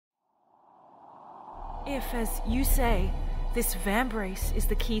If, as you say, this Vambrace is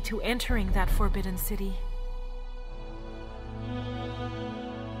the key to entering that forbidden city,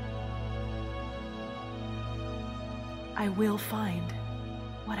 I will find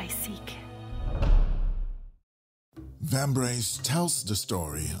what I seek. Vambrace tells the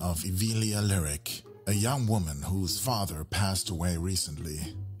story of Evelia Lyric, a young woman whose father passed away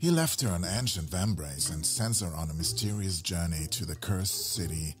recently. He left her an ancient Vambrace and sends her on a mysterious journey to the cursed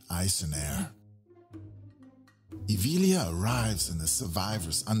city Eisenair. Evelia arrives in the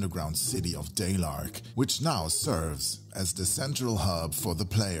survivor's underground city of Dalearch, which now serves as the central hub for the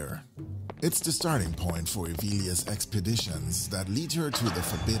player. It's the starting point for Evelia's expeditions that lead her to the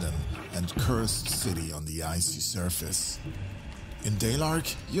forbidden and cursed city on the icy surface. In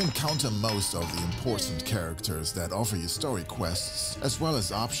Dalearch, you encounter most of the important characters that offer you story quests as well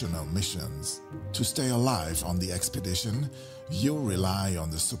as optional missions. To stay alive on the expedition, you'll rely on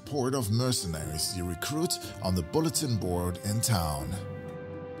the support of mercenaries you recruit on the bulletin board in town.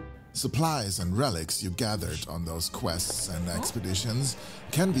 Supplies and relics you gathered on those quests and expeditions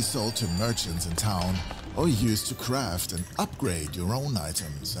can be sold to merchants in town or used to craft and upgrade your own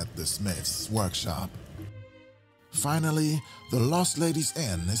items at the smith's workshop. Finally, the Lost Lady's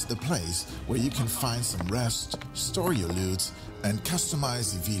Inn is the place where you can find some rest, store your loot, and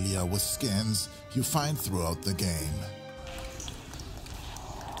customize Evelia with skins you find throughout the game.